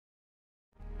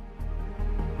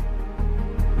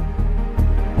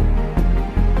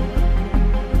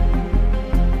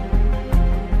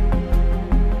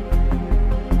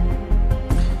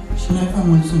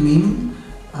mulțumim.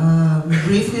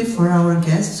 Briefly for our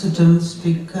guests who don't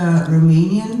speak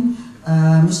Romanian,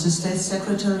 Mr. State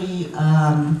Secretary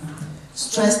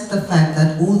stressed the fact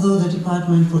that although the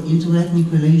Department for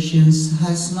Interethnic Relations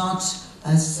has not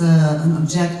as an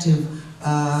objective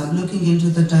looking into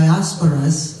the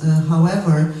diasporas,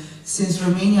 however, since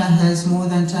Romania has more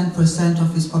than 10%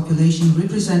 of its population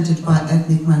represented by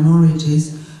ethnic minorities,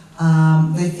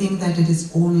 they think that it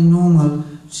is only normal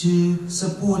to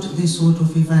support this sort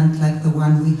of event like the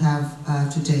one we have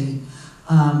today.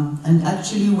 And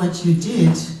actually what you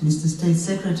did, Mr. State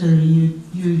Secretary,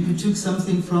 you took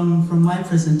something from my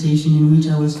presentation in which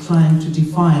I was trying to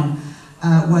define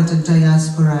what a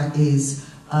diaspora is.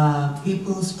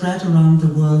 People spread around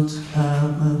the world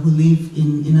who live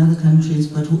in other countries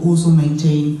but who also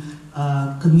maintain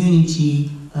community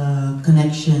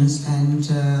connections and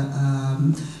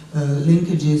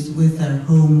linkages with their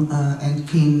home and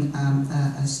kin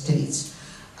states.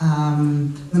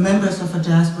 The members of a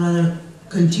diaspora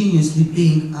continuously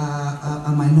being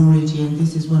a minority, and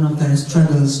this is one of their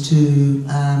struggles to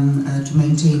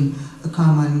maintain a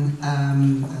common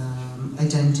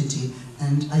identity.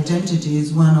 And identity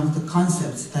is one of the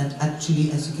concepts that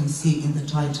actually, as you can see in the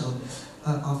title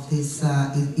of this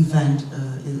event,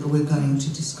 we're going to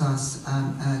discuss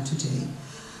today.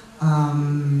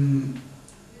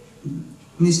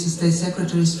 Mr. State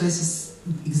Secretary stresses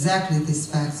exactly these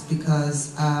facts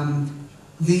because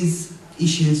these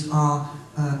issues are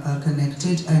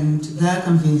connected, and they're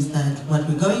convinced that what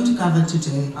we're going to cover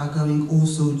today are going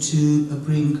also to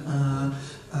bring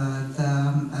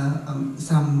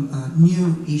some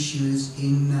new issues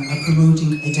in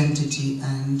promoting identity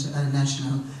and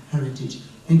national heritage.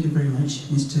 Thank you very much,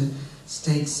 Mr.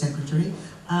 State Secretary.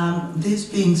 This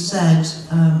being said,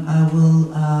 I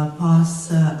will pass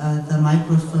the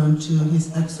microphone to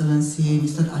His Excellency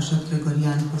Mr. Ashot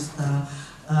Grigorian, who's the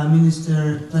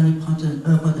Minister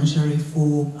Plenipotentiary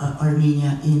for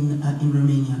Armenia in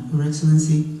Romania. Your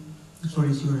Excellency, the floor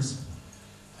is yours.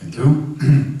 Thank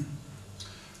you.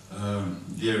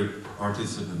 Dear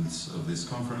participants of this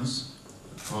conference,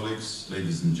 colleagues,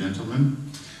 ladies and gentlemen,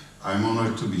 I'm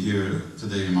honored to be here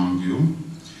today among you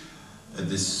at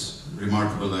this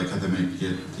remarkable academic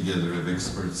get-together of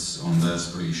experts on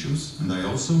diaspora issues, and I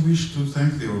also wish to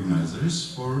thank the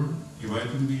organizers for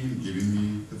inviting me and giving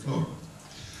me the floor.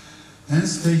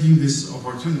 Hence, taking this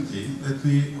opportunity, let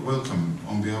me welcome,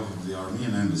 on behalf of the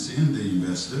Armenian Embassy and the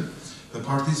ambassador, the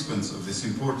participants of this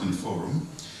important forum,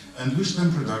 and wish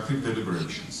them productive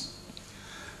deliberations.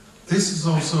 This is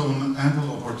also an ample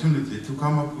opportunity to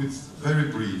come up with very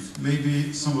brief,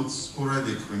 maybe somewhat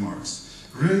sporadic remarks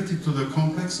related to the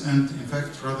complex and, in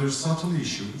fact, rather subtle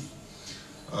issues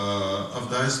of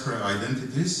diaspora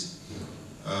identities,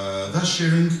 thus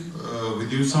sharing with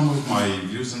you some of my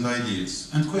views and ideas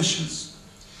and questions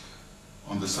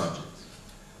on the subject.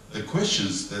 The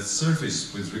questions that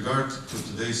surface with regard to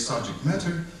today's subject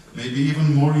matter may be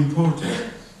even more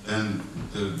important than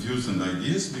the views and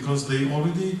ideas because they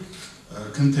already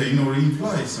contain or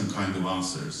imply some kind of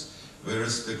answers,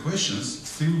 whereas the questions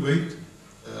still wait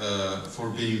for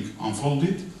being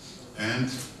unfolded and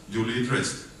duly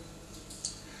addressed.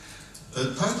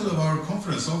 The title of our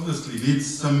conference obviously needs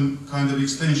some kind of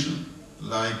extension,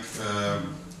 like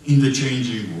in the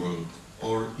changing world,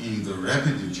 or in the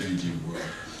rapidly changing world,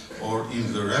 or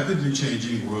in the rapidly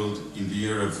changing world in the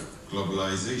era of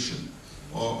globalization,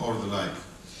 or the like.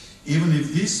 Even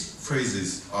if these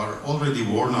phrases are already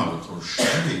worn out or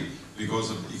shabby because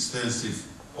of extensive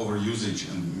overusage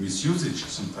and misusage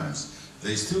sometimes,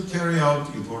 they still carry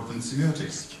out important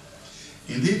semiotics.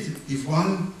 Indeed, if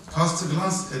one casts a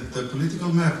glance at the political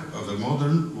map of the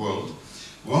modern world,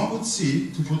 one would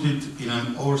see, to put it in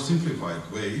an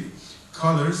oversimplified way,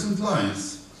 colors and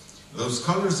lines. Those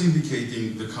colors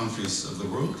indicating the countries of the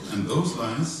world and those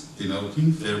lines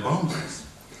denoting their boundaries.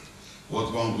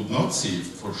 What one would not see,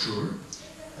 for sure,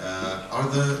 are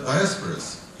the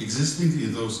diasporas existing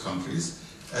in those countries,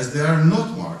 as they are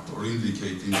not marked or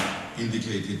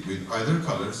indicated with either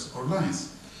colors or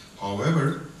lines.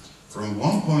 However, from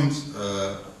one point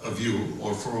of view,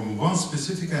 or from one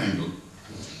specific angle,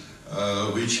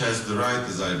 which has the right,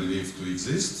 as I believe, to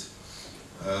exist,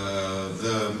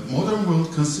 the modern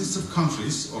world consists of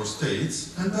countries or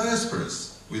states and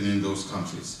diasporas within those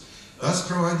countries, thus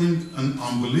providing an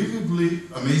unbelievably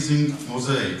amazing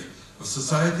mosaic of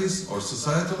societies or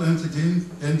societal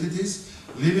entities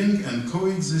living and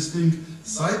coexisting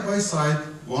side by side,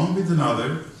 one with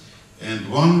another, and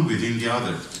one within the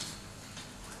other.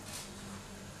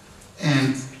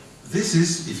 And this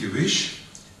is, if you wish,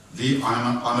 the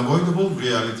unavoidable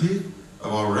reality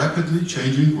of our rapidly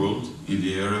changing world in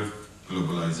the era of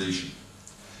globalization.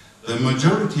 The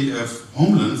majority of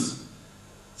homelands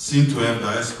seem to have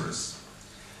diasporas.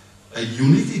 A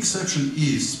unique exception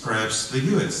is perhaps the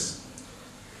US,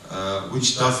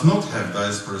 which does not have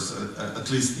diasporas,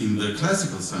 at least in the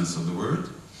classical sense of the word,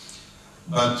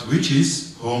 but which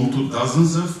is home to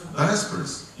dozens of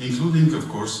diasporas, including, of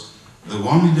course, the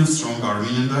 1 million strong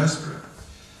Armenian diaspora.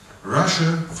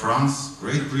 Russia, France,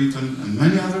 Great Britain, and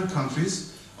many other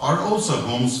countries are also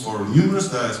homes for numerous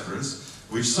diasporas,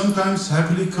 which sometimes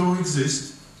happily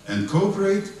coexist and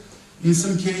cooperate. In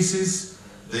some cases,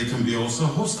 they can be also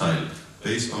hostile,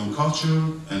 based on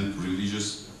cultural and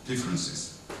religious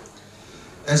differences.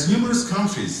 As numerous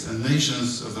countries and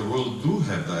nations of the world do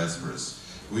have diasporas,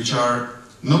 which are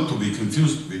not to be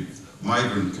confused with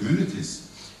migrant communities,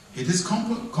 it is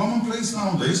commonplace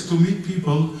nowadays to meet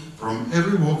people from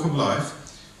every walk of life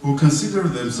who consider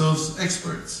themselves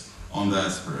experts on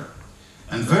diaspora.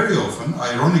 And very often,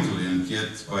 ironically and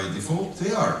yet by default,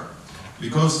 they are,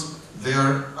 because they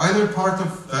are either part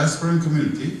of diasporan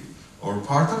community or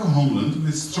part of a homeland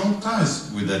with strong ties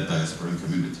with that diasporan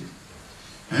community.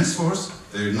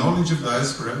 Henceforth, their knowledge of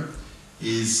diaspora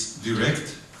is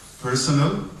direct,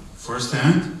 personal,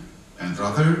 first-hand, and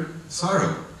rather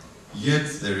thorough.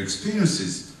 Yet their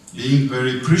experiences, being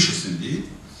very precious indeed,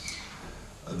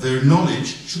 their knowledge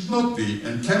should not be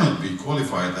and cannot be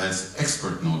qualified as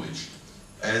expert knowledge,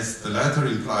 as the latter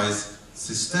implies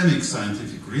systemic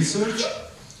scientific research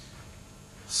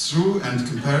through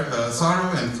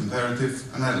thorough and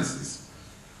comparative analysis.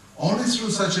 Only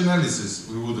through such analysis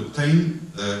we would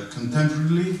obtain the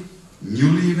contemporarily,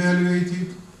 newly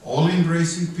evaluated,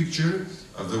 all-embracing picture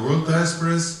of the world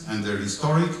diasporas and their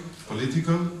historic,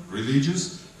 political,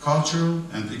 religious, cultural,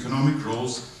 and economic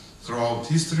roles throughout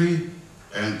history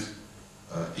and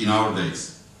in our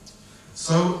days.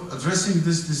 So, addressing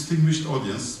this distinguished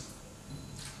audience,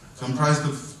 comprised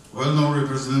of well-known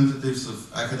representatives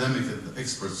of academic and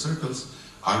expert circles,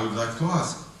 I would like to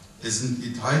ask, isn't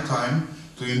it high time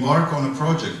to embark on a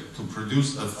project to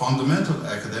produce a fundamental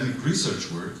academic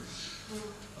research work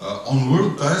on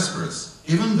world diasporas,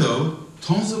 even though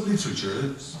tons of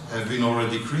literature have been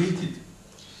already created?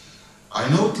 I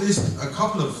know at least a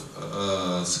couple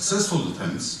of successful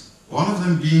attempts, one of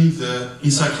them being the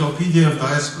Encyclopedia of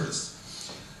Diasporas,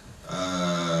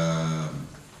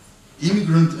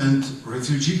 Immigrant and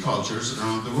Refugee Cultures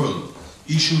Around the World,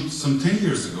 issued some 10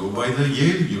 years ago by the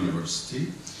Yale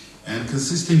University and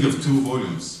consisting of 2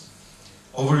 volumes,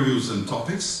 Overviews and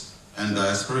Topics and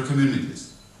Diaspora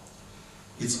Communities.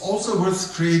 It's also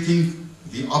worth creating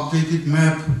the updated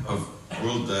map of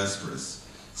world diasporas.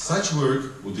 Such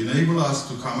work would enable us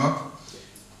to come up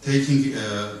taking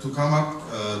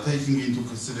into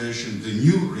consideration the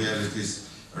new realities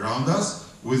around us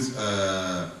with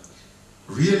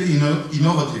really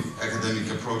innovative academic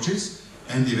approaches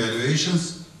and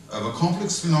evaluations of a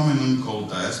complex phenomenon called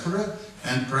diaspora,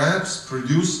 and perhaps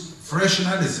produce fresh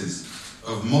analysis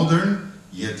of modern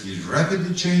yet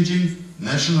rapidly changing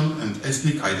national and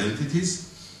ethnic identities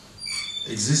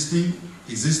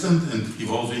existent and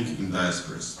evolving in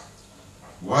diasporas.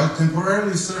 While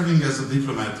temporarily serving as a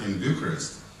diplomat in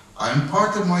Bucharest, I am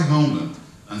part of my homeland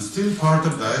and still part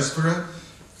of diaspora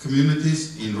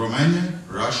communities in Romania,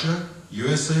 Russia,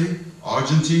 USA,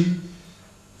 Argentina,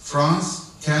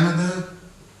 France, Canada,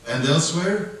 and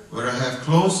elsewhere, where I have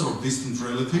close or distant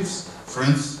relatives,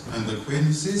 friends, and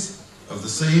acquaintances of the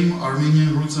same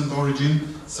Armenian roots and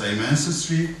origin, same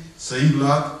ancestry, same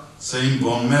blood, same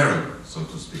bone marrow, so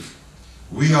to speak.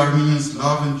 We Armenians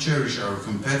love and cherish our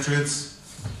compatriots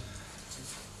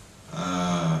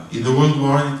in the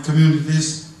worldwide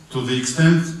communities to the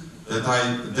extent that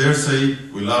I dare say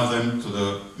we love them to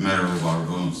the marrow of our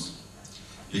bones.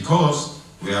 Because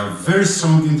we have very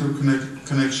strong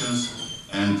interconnections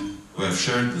and we have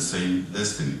shared the same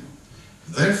destiny.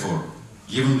 Therefore,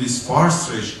 given this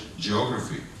far-stretched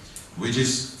geography, which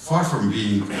is far from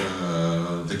being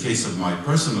the case of my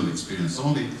personal experience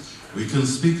only, we can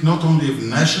speak not only of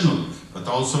national but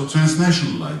also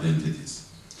transnational identities.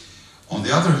 On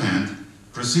the other hand,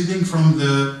 proceeding from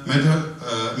the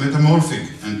metamorphic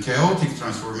and chaotic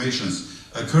transformations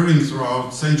occurring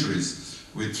throughout centuries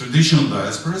with traditional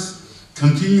diasporas,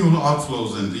 continual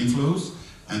outflows and inflows,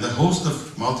 and a host of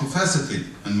multifaceted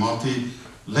and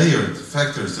multi-layered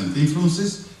factors and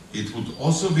influences, it would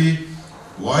also be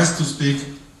wise to speak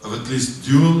of at least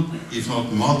dual, if not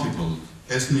multiple,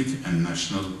 ethnic and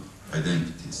national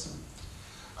identities.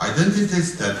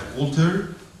 Identities that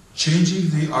alter, changing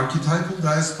the archetypal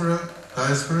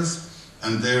diasporas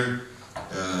and their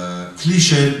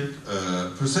cliched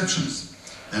perceptions,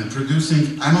 and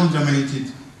producing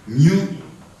amalgamated new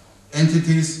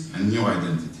entities and new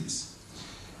identities.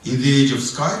 In the age of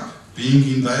Skype, being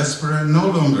in diaspora no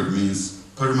longer means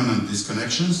permanent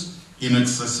disconnections,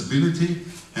 inaccessibility,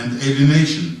 and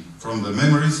alienation from the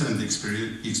memories and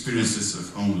experiences of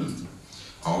homeland.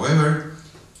 However,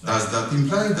 does that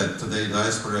imply that today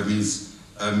diaspora means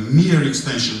a mere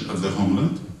extension of the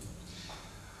homeland?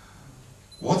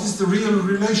 What is the real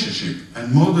relationship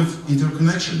and mode of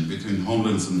interconnection between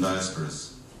homelands and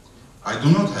diasporas? I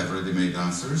do not have ready-made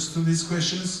answers to these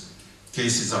questions.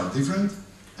 Cases are different,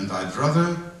 and I'd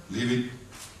rather leave it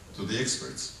to the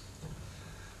experts.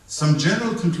 Some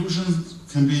general conclusions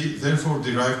can be therefore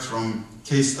derived from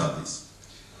case studies.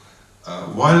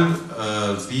 While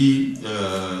the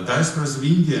diasporas of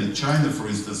India and China, for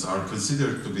instance, are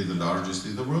considered to be the largest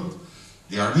in the world,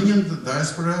 the Armenian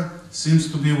diaspora seems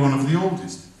to be one of the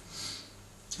oldest.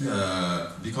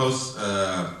 Because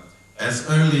as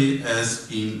early as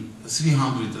in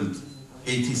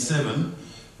 387,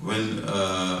 when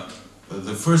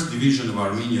the first division of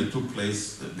Armenia took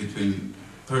place between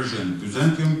Persia and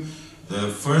Byzantium, the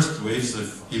first waves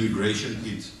of immigration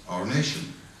hit our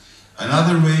nation.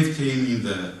 Another wave came in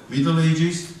the Middle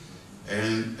Ages,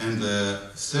 and the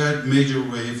third major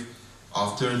wave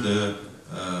after the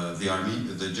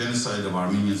genocide of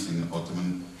Armenians in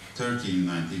Ottoman Turkey in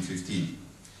 1915.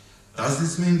 Does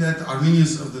this mean that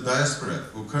Armenians of the diaspora,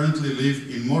 who currently live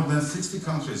in more than 60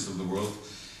 countries of the world,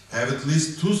 have at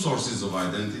least two sources of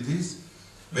identities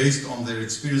based on their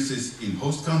experiences in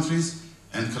host countries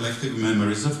and collective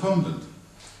memories of homeland?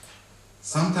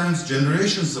 Sometimes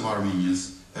generations of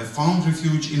Armenians have found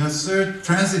refuge in a third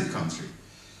transit country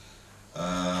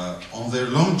on their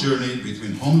long journey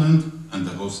between homeland and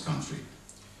the host country.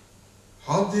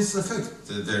 How does this affect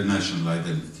their national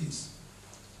identities?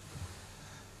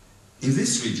 In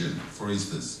this region, for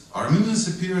instance, Armenians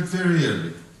appeared very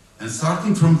early, and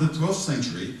starting from the 12th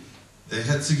century, they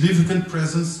had significant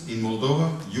presence in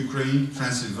Moldova, Ukraine,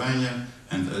 Transylvania,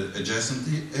 and adjacent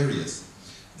areas.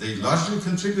 They largely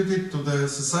contributed to the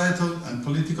societal and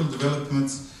political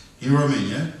developments in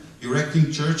Romania,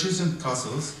 erecting churches and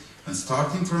castles, and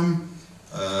starting from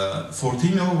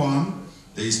 1401,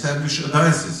 they established a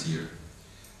diocese here.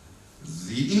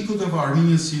 The input of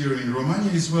Armenians here in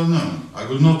Romania is well known. I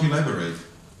will not elaborate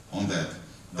on that.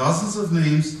 Dozens of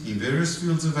names in various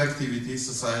fields of activity,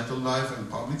 societal life and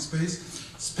public space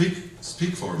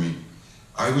speak for me.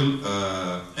 I will,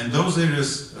 and those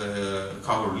areas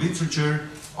cover literature,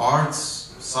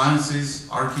 arts, sciences,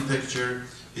 architecture.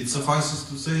 It suffices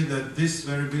to say that this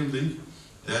very building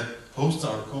that hosts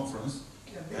our conference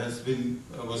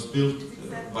was built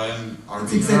by an Armenian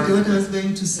That's exactly architect. what I was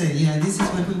going to say. Yeah, this is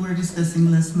what we were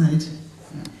discussing last night.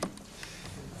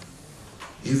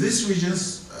 In these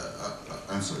regions,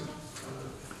 I'm sorry.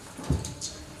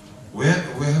 We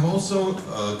have also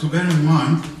to bear in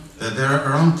mind that there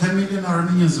are around 10 million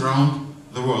Armenians around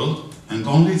the world, and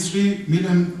only 3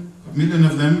 million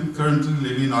of them currently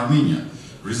live in Armenia,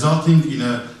 resulting in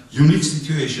a unique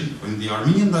situation when the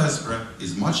Armenian diaspora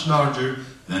is much larger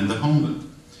than the homeland.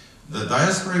 The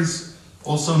diaspora is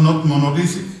also not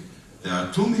monolithic. There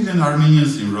are 2 million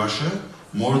Armenians in Russia,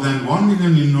 more than 1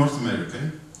 million in North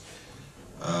America,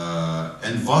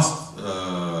 and vast,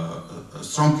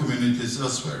 strong communities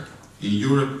elsewhere, in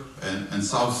Europe and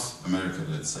South America,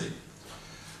 let's say.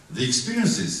 The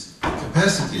experiences,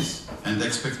 capacities, and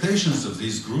expectations of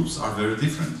these groups are very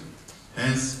different.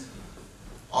 Hence,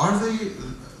 are they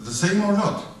the same or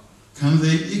not? Can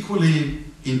they equally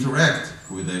interact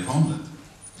with their homeland?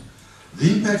 The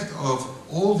impact of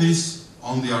all this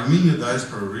on the Armenian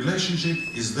diaspora relationship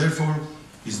is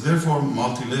therefore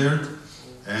multi-layered,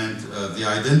 and the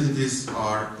identities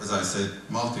are, as I said,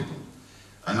 multiple.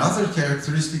 Another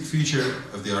characteristic feature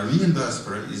of the Armenian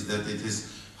diaspora is that it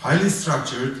is highly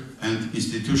structured and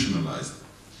institutionalized.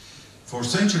 For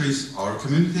centuries, our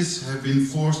communities have been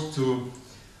forced to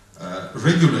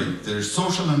regulate their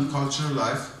social and cultural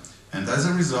life, and as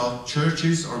a result,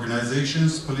 churches,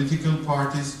 organizations, political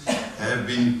parties have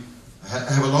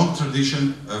a long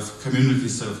tradition of community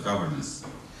self-governance.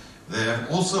 They have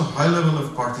also a high level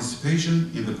of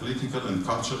participation in the political and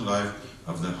cultural life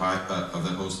of the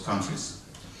host countries.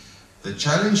 The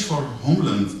challenge for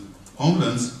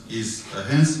homelands is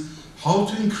hence how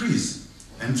to increase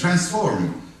and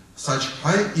transform such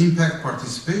high-impact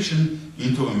participation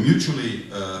into a mutually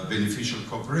beneficial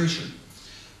cooperation.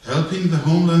 Helping the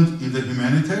homeland in the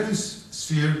humanitarian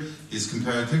sphere is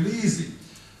comparatively easy.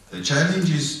 The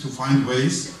challenge is to find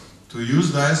ways to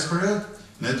use diaspora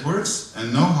networks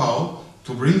and know-how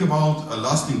to bring about a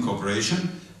lasting cooperation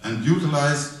and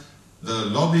utilize the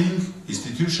lobbying,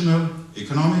 institutional,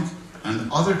 economic,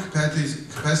 and other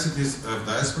capacities of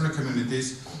diaspora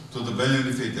communities to the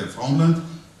benefit of homeland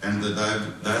and the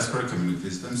diaspora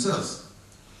communities themselves.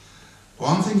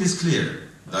 One thing is clear: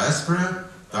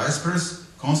 diasporas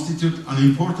constitute an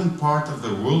important part of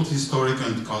the world historic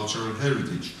and cultural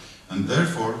heritage, and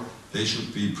therefore they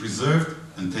should be preserved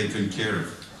and taken care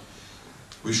of.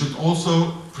 We should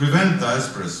also prevent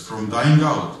diasporas from dying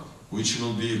out, which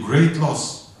will be a great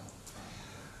loss.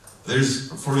 There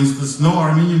is, for instance, no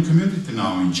Armenian community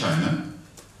now in China,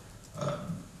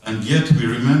 and yet we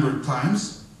remember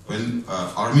times when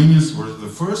Armenians were the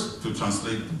first to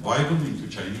translate the Bible into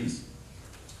Chinese.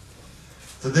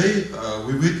 Today,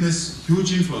 we witness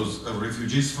huge inflows of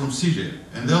refugees from Syria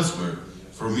and elsewhere,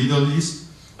 from Middle East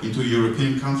into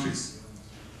European countries.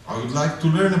 I would like to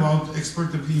learn about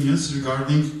expert opinions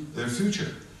regarding their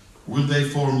future. Will they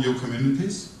form new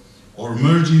communities or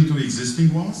merge into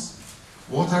existing ones?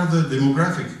 What are the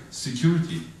demographic,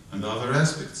 security, and other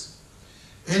aspects?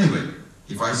 Anyway,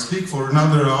 if I speak for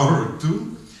another hour or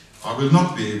two, I will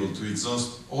not be able to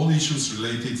exhaust all issues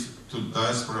related to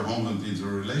diaspora-homeland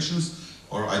interrelations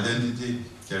or identity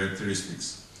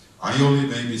characteristics. I only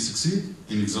maybe succeed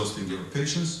in exhausting your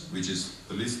patience, which is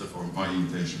the least of my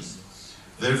intentions.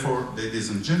 Therefore, ladies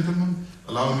and gentlemen,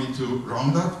 allow me to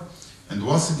round up and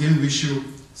once again wish you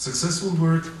successful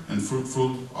work and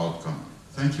fruitful outcome.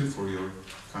 Thank you for your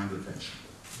kind attention.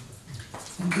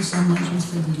 Thank you so much,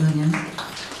 Mr. Grigorian.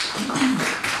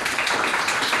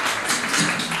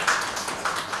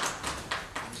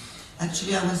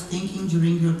 Actually, I was thinking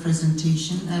during your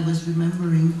presentation, I was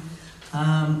remembering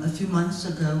a few months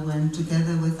ago when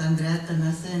together with Andrea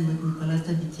Tanase and with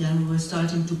Nicoleta Bitian, we were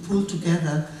starting to pull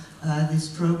together this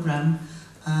program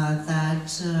that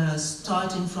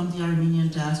starting from the Armenian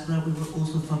diaspora, we were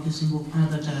also focusing on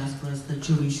other diasporas, the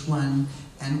Jewish one,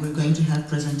 and we're going to have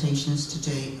presentations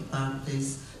today about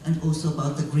this and also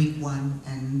about the Greek one,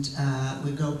 and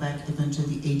we go back even to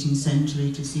the 18th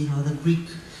century to see how the Greek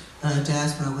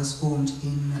diaspora was formed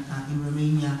in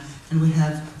Romania, and we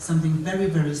have something very,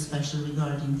 very special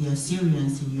regarding the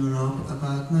Assyrians in Europe.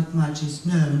 About not much is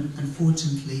known,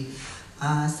 unfortunately.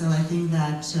 So I think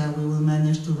that we will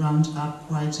manage to round up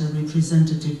quite a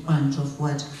representative bunch of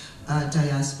what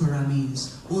diaspora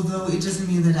means. Although it doesn't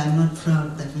mean that I'm not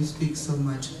proud that we speak so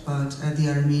much about the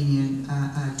Armenian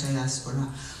diaspora.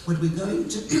 What we're going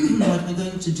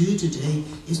to do today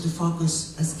is to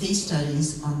focus as case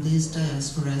studies on these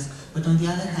diasporas, but on the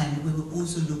other hand, we will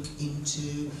also look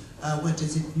into what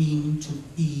does it mean to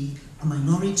be a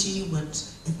minority, what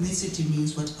ethnicity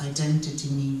means, what identity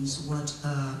means, what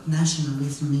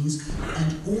nationalism means,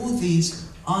 and all these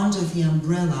under the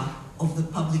umbrella of the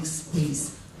public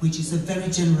space, which is a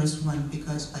very generous one,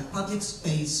 because by public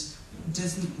space,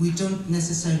 we don't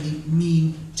necessarily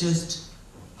mean just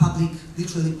public,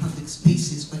 literally public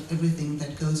spaces, but everything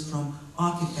that goes from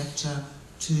architecture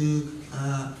to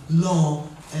law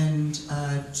and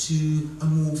to a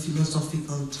more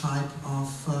philosophical type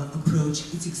of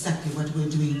approach. It's exactly what we're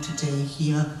doing today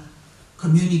here,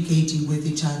 communicating with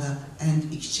each other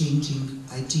and exchanging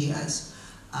ideas.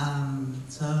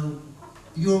 So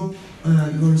your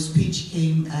speech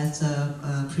came as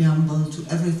a preamble to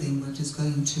everything that is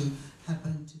going to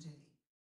happen today.